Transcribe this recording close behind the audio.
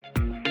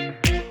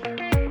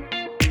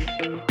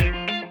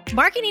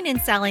Marketing and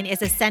selling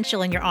is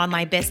essential in your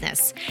online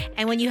business.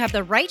 And when you have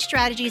the right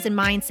strategies and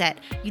mindset,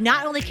 you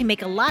not only can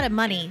make a lot of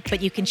money,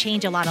 but you can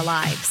change a lot of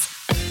lives.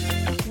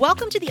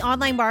 Welcome to the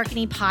Online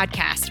Marketing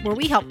Podcast, where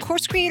we help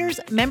course creators,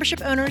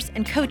 membership owners,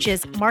 and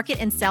coaches market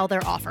and sell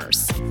their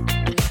offers.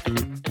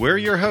 We're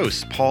your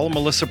hosts, Paul and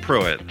Melissa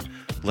Pruitt.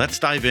 Let's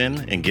dive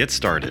in and get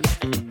started.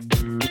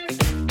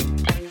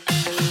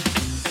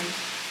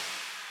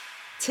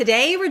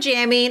 Today, we're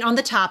jamming on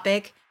the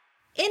topic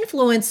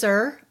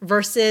influencer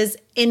versus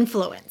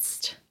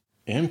influenced.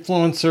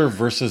 Influencer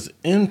versus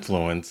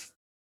influence.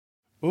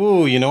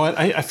 Ooh, you know what?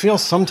 I feel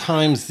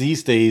sometimes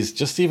these days,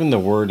 just even the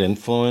word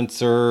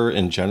influencer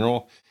in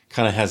general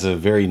kind of has a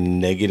very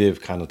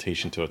negative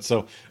connotation to it.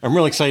 So I'm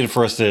really excited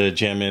for us to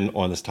jam in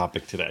on this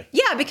topic today.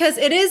 Yeah, because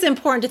it is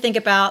important to think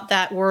about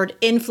that word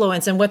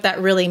influence and what that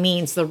really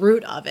means, the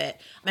root of it.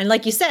 And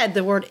like you said,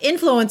 the word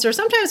influencer,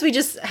 sometimes we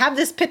just have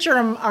this picture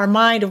in our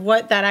mind of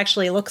what that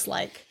actually looks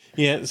like.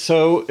 Yeah,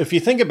 so if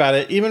you think about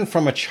it, even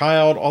from a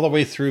child all the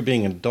way through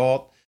being an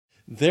adult,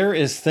 there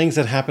is things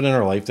that happen in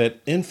our life that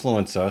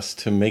influence us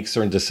to make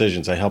certain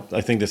decisions.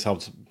 I think this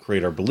helps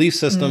create our belief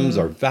systems,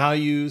 our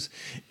values,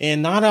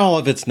 and not all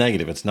of it's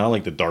negative. It's not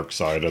like the dark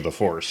side of the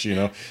force, you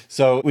know?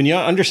 So when you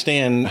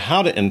understand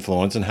how to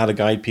influence and how to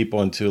guide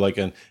people into like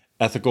an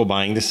ethical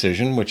buying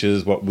decision, which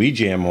is what we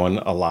jam on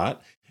a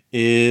lot,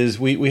 is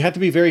we have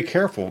to be very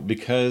careful,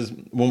 because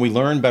when we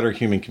learn better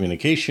human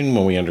communication,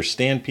 when we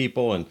understand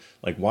people and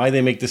like why they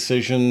make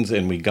decisions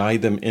and we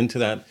guide them into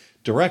that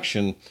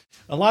direction,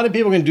 a lot of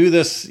people can do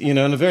this, you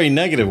know, in a very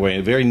negative way,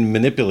 a very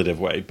manipulative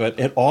way, but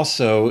it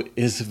also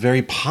is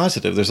very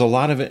positive. There's a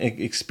lot of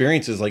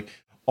experiences, like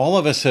all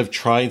of us have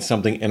tried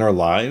something in our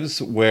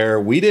lives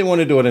where we didn't want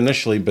to do it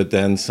initially, but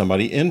then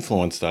somebody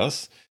influenced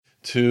us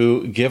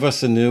to give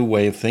us a new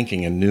way of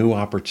thinking, a new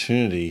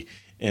opportunity.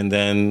 And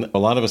then a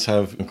lot of us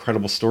have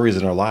incredible stories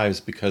in our lives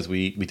because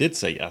we did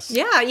say yes.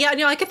 Yeah.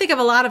 I can think of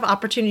a lot of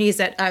opportunities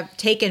that I've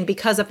taken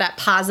because of that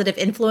positive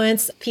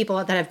influence,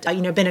 people that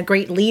have, been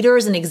great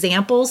leaders and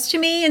examples to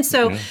me. And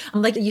so,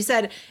 like you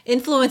said,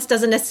 influence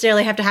doesn't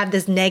necessarily have to have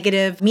this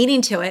negative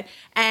meaning to it.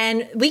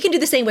 And we can do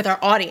the same with our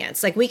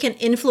audience. Like we can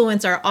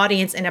influence our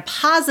audience in a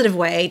positive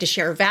way to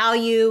share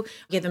value,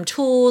 give them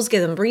tools,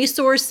 give them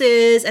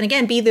resources, and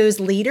again, be those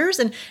leaders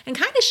and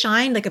kind of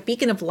shine like a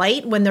beacon of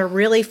light when they're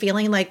really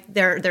feeling like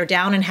they're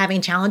down and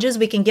having challenges.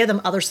 We can give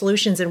them other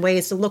solutions and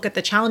ways to look at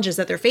the challenges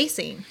that they're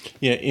facing.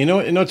 Yeah,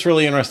 it's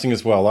really interesting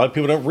as well. A lot of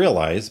people don't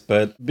realize,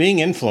 but being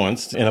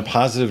influenced in a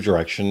positive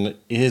direction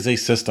is a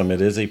system.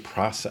 It is a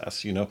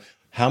process.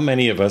 How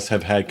many of us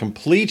have had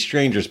complete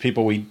strangers,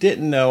 people we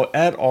didn't know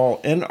at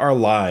all in our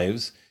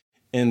lives,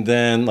 and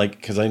then,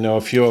 because I know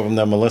a few of them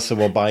that Melissa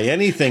will buy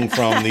anything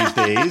from these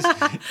days,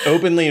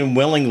 openly and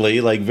willingly,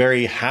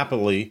 very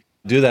happily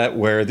do that,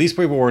 where these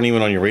people weren't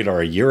even on your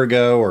radar a year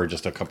ago or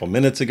just a couple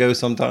minutes ago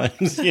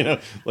sometimes. You're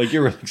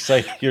really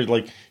excited. You're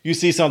like, you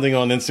see something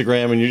on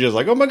Instagram and you're just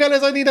like, oh my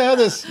goodness, I need to have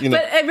this. But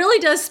it really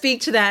does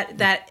speak to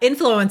that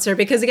influencer,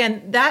 because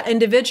again, that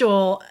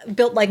individual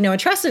built like no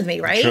trust with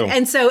me, right? True.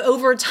 And so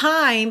over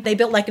time, they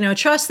built like no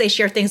trust. They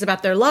share things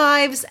about their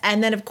lives.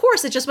 And then of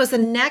course, it just was the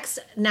next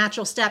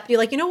natural step. You're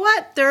like, you know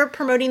what? They're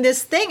promoting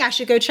this thing. I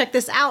should go check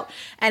this out.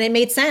 And it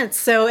made sense.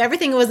 So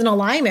everything was in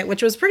alignment,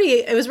 which was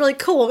it was really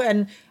cool.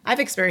 And I've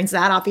experienced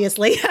that,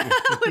 obviously,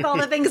 with all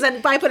the things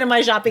that I put in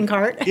my shopping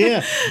cart.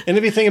 Yeah. And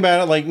if you think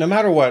about it, no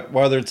matter what,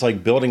 whether it's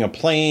building a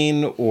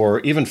plane or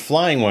even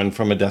flying one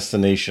from a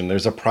destination,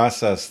 there's a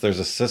process, there's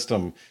a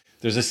system,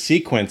 there's a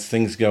sequence,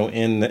 things go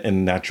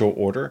in natural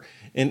order.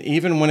 And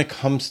even when it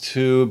comes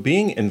to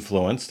being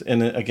influenced,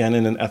 and again,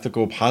 in an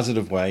ethical,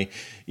 positive way,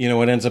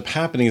 what ends up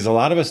happening is a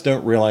lot of us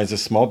don't realize,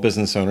 as small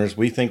business owners,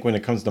 we think when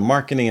it comes to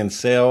marketing and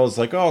sales,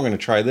 I'm going to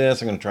try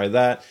this, I'm going to try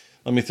that.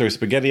 Let me throw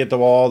spaghetti at the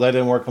wall. That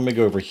didn't work. Let me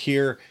go over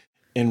here.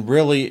 And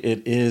really,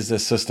 it is a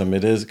system.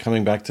 It is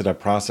coming back to that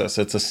process.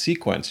 It's a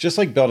sequence, just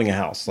like building a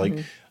house.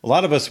 A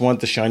lot of us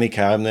want the shiny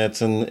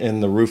cabinets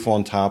and the roof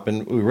on top.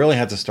 And we really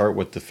had to start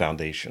with the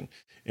foundation.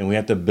 And we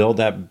have to build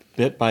that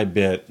bit by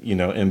bit,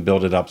 and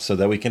build it up so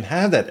that we can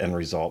have that end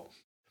result.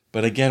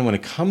 But again, when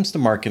it comes to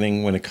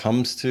marketing, when it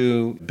comes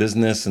to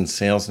business and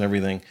sales and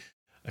everything,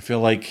 I feel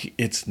like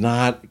it's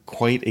not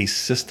quite a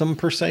system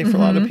per se for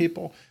a lot of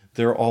people.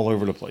 They're all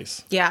over the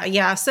place.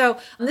 Yeah. So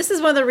this is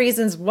one of the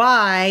reasons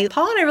why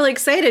Paul and I are really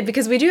excited,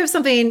 because we do have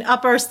something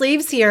up our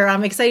sleeves here.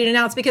 I'm excited to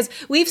announce, because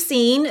we've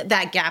seen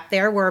that gap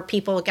there where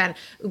people, again,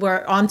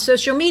 were on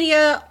social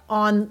media,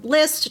 on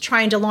lists,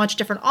 trying to launch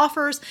different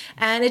offers.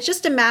 And it's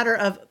just a matter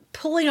of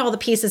pulling all the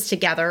pieces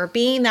together,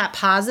 being that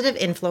positive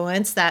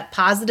influence, that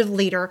positive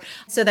leader,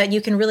 so that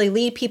you can really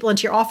lead people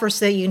into your offer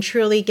so that you can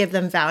truly give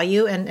them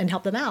value and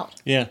help them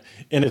out. Yeah.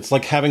 And it's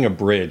like having a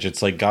bridge.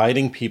 It's like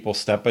guiding people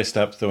step by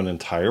step through an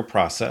entire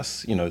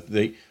process.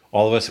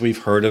 All of us,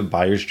 we've heard of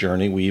buyer's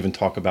journey. We even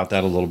talk about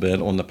that a little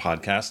bit on the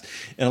podcast.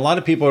 And a lot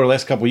of people over the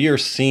last couple of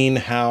years seen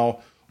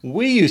how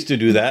we used to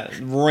do that,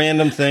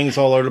 random things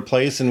all over the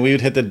place. And we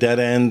would hit the dead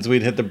ends,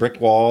 we'd hit the brick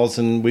walls,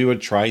 and we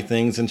would try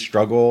things and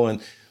struggle.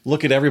 And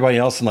look at everybody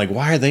else and like,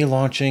 why are they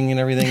launching and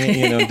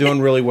everything,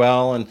 doing really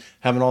well and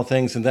having all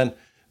things. And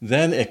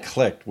then it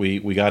clicked. We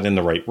got in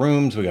the right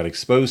rooms. We got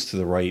exposed to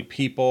the right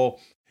people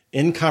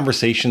in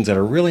conversations that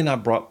are really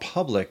not brought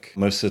public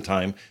most of the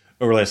time.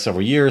 Over the last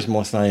several years,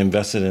 Melissa and I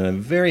invested in a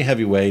very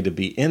heavy way to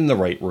be in the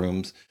right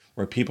rooms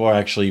where people are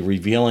actually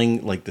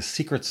revealing like the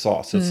secret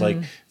sauce. It's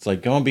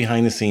like going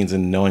behind the scenes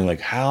and knowing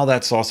like how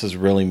that sauce is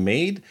really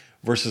made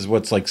versus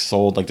what's like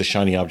sold, like the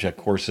shiny object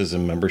courses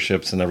and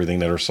memberships and everything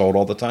that are sold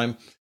all the time.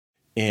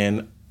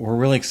 And we're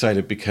really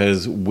excited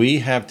because we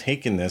have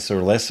taken this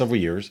over the last several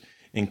years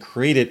and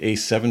created a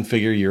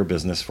 7-figure year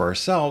business for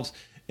ourselves.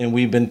 And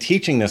we've been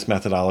teaching this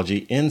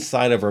methodology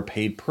inside of our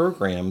paid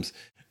programs,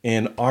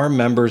 and our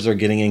members are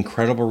getting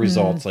incredible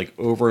results like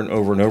over and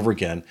over and over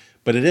again.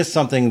 But it is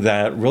something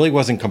that really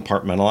wasn't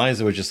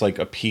compartmentalized. It was just like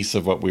a piece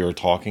of what we were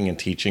talking and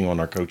teaching on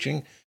our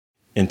coaching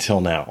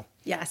until now.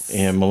 Yes.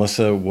 And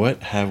Melissa,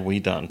 what have we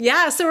done?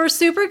 Yeah, so we're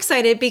super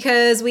excited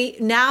because we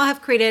now have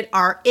created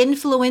our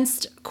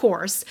Influenced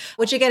course,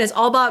 which again is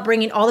all about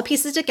bringing all the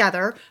pieces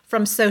together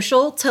from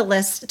social to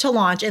list to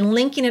launch and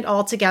linking it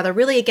all together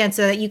really again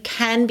so that you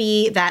can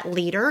be that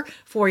leader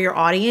for your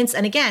audience.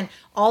 And again,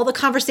 all the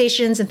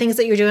conversations and things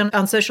that you're doing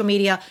on social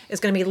media is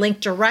going to be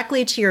linked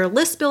directly to your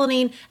list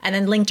building and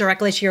then linked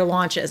directly to your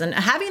launches. And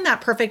having that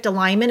perfect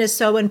alignment is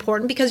so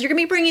important because you're going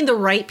to be bringing the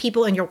right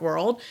people in your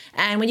world.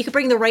 And when you can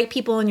bring the right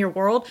people in your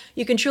world,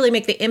 you can truly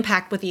make the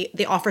impact with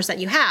the offers that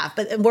you have.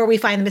 But where we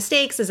find the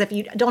mistakes is if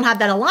you don't have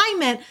that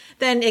alignment,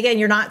 then again,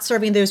 you're not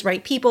serving those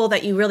right people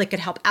that you really could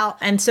help out.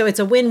 And so it's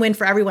a win-win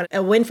for everyone,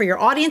 a win for your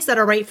audience that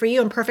are right for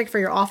you and perfect for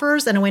your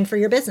offers, and a win for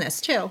your business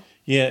too.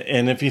 Yeah,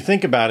 and if you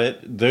think about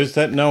it, those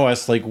that know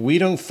us, like we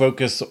don't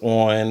focus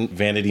on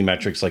vanity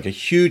metrics, like a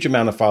huge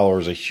amount of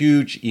followers, a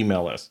huge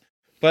email list.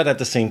 But at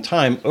the same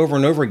time, over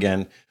and over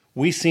again,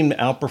 we seem to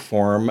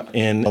outperform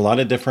in a lot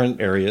of different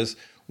areas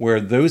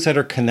where those that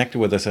are connected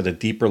with us at a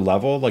deeper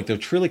level, like they're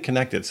truly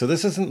connected. So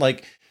this isn't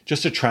like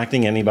just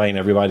attracting anybody and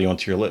everybody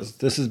onto your list.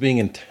 This is being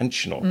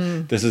intentional.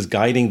 This is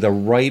guiding the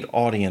right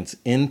audience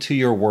into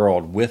your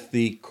world with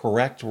the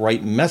correct,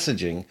 right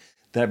messaging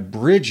that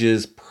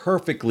bridges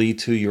perfectly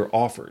to your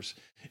offers.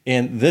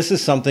 And this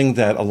is something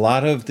that a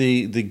lot of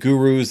the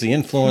gurus, the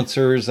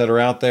influencers that are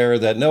out there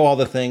that know all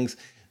the things,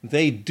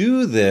 they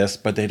do this,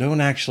 but they don't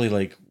actually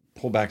like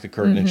pull back the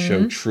curtain and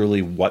show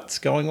truly what's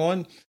going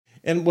on.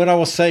 And what I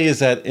will say is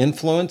that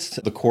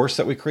Influenced, the course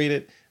that we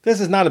created,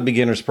 this is not a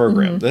beginner's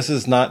program. This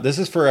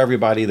is for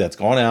everybody that's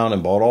gone out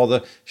and bought all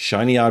the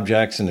shiny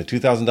objects and the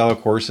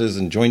 $2,000 courses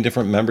and joined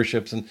different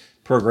memberships and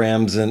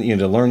programs and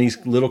to learn these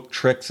little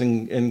tricks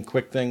and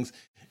quick things.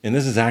 And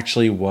this is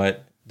actually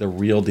what the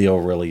real deal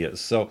really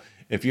is. So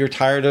if you're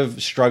tired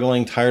of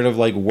struggling, tired of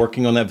like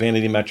working on that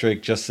vanity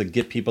metric just to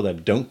get people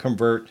that don't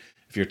convert,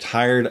 if you're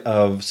tired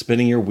of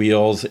spinning your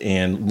wheels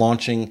and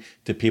launching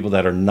to people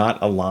that are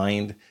not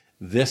aligned,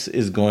 this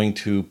is going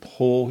to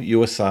pull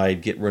you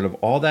aside, get rid of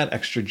all that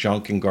extra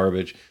junk and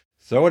garbage,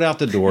 throw it out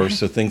the door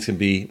so things can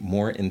be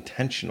more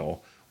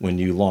intentional when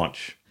you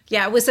launch.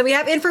 Yeah, so we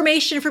have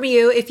information from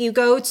you. If you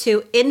go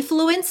to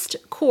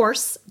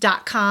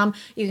influencedcourse.com,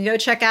 you can go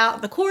check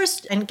out the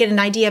course and get an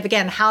idea of,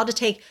 again, how to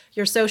take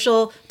your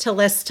social to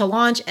list to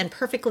launch and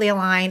perfectly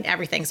align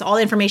everything. So all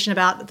the information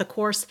about the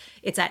course,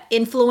 it's at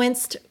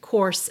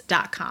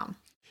influencedcourse.com.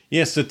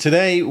 Yeah, so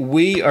today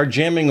we are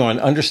jamming on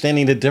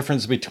understanding the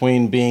difference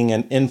between being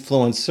an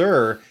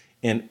influencer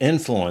and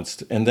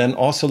influenced, and then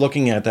also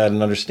looking at that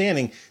and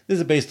understanding this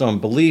is based on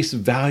beliefs,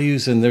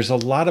 values, and there's a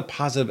lot of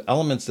positive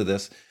elements to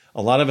this.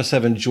 A lot of us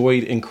have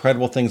enjoyed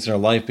incredible things in our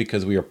life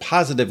because we are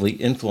positively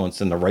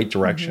influenced in the right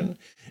direction.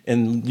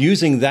 And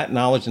using that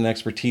knowledge and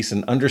expertise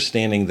and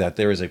understanding that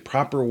there is a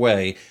proper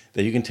way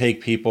that you can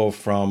take people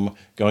from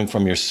going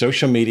from your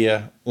social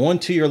media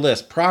onto your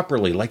list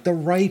properly, like the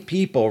right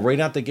people right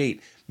out the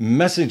gate,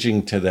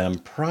 messaging to them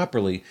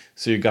properly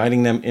so you're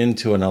guiding them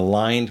into an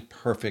aligned,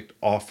 perfect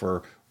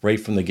offer right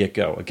from the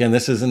get-go. Again,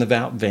 this isn't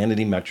about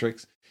vanity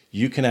metrics.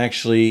 You can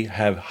actually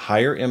have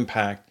higher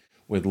impact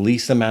with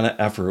least amount of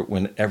effort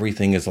when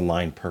everything is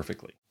aligned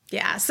perfectly.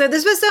 Yeah, so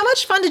this was so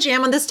much fun to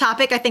jam on this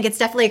topic. I think it's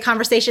definitely a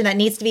conversation that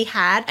needs to be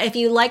had. If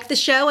you like the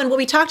show and what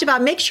we talked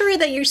about, make sure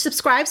that you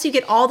subscribe so you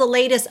get all the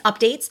latest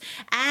updates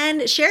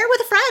and share it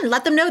with a friend.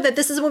 Let them know that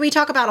this is what we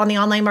talk about on the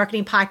Online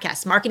Marketing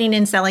Podcast, marketing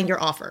and selling your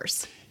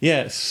offers.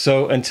 Yeah,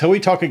 so until we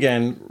talk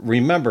again,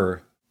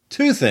 remember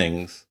 2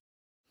 things: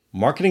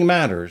 marketing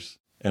matters,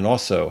 and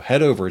also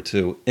head over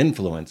to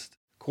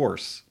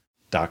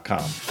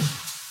influencedcourse.com.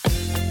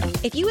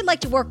 If you would like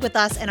to work with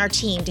us and our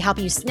team to help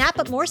you snap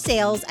up more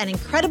sales and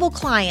incredible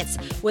clients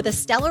with a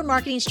stellar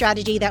marketing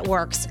strategy that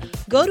works,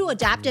 go to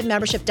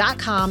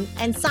adaptivemembership.com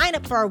and sign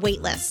up for our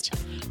waitlist.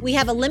 We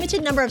have a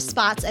limited number of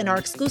spots in our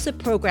exclusive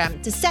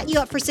program to set you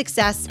up for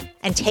success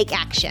and take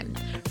action.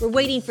 We're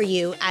waiting for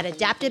you at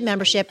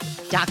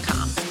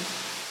adaptivemembership.com.